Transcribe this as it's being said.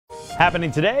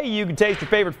Happening today, you can taste your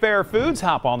favorite fair foods,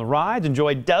 hop on the rides,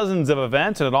 enjoy dozens of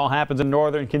events, and it all happens in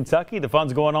northern Kentucky. The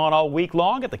fun's going on all week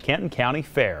long at the Kenton County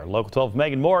Fair. Local 12's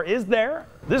Megan Moore is there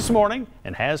this morning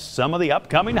and has some of the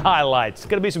upcoming highlights. It's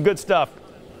going to be some good stuff.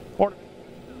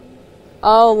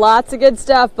 Oh, lots of good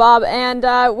stuff, Bob. And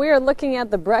we are looking at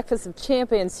the Breakfast of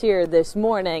Champions here this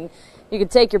morning. You can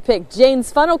take your pick.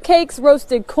 Jane's funnel cakes,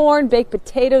 roasted corn, baked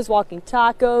potatoes, walking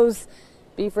tacos,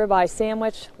 beef ribeye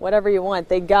sandwich, whatever you want,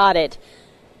 they got it.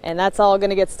 And that's all going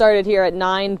to get started here at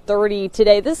 9:30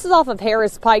 today. This is off of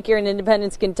Harris Pike here in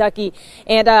Independence, Kentucky.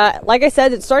 And like I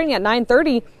said, it's starting at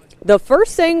 9:30. The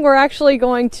first thing we're actually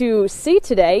going to see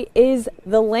today is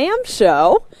the lamb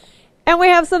show. And we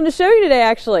have something to show you today,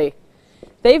 actually.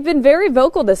 They've been very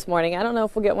vocal this morning. I don't know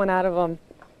if we'll get one out of them.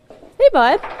 Hey,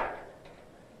 bud.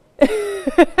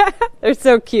 They're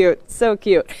so cute, so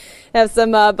cute. Have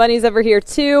some bunnies over here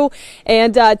too.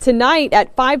 And tonight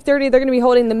at 5:30, they're going to be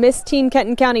holding the Miss Teen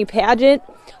Kenton County pageant.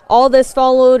 All this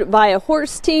followed by a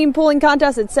horse team pulling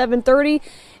contest at 7:30,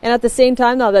 and at the same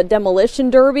time they'll have a demolition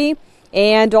derby.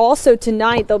 And also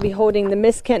tonight they'll be holding the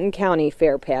Miss Kenton County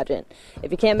Fair pageant. If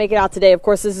you can't make it out today, of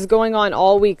course, this is going on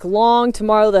all week long.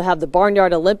 Tomorrow they'll have the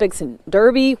Barnyard Olympics and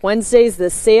Derby. Wednesday's the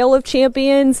Sale of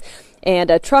Champions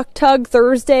and a truck tug.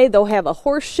 Thursday they'll have a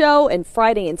horse show, and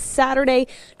Friday and Saturday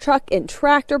truck and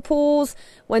tractor pulls.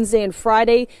 Wednesday and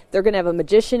Friday they're going to have a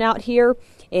magician out here,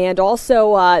 and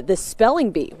also the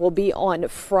spelling bee will be on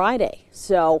Friday.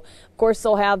 So of course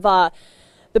they'll have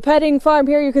the petting farm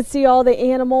here. You can see all the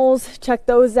animals. Check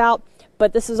those out.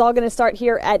 But this is all going to start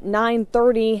here at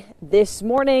 9:30 this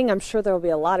morning. I'm sure there will be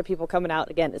a lot of people coming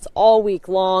out. Again, it's all week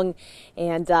long.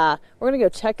 And we're going to go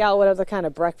check out what other kind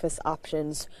of breakfast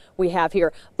options we have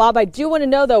here. Bob, I do want to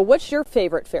know, though, what's your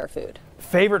favorite fair food?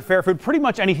 Favorite fair food? Pretty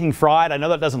much anything fried. I know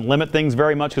that doesn't limit things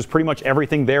very much because pretty much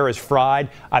everything there is fried.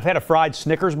 I've had a fried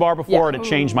Snickers bar before, and it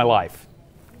changed my life.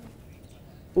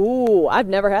 Ooh, I've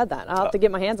never had that. I'll have to get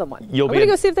my hands on one. I'm going to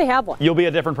go see if they have one. You'll be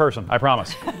a different person. I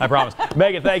promise. I promise.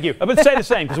 Megan, thank you. But say the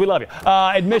same because we love you.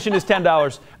 Admission is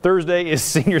 $10. Thursday is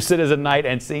senior citizen night,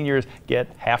 and seniors get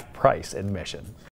half price admission.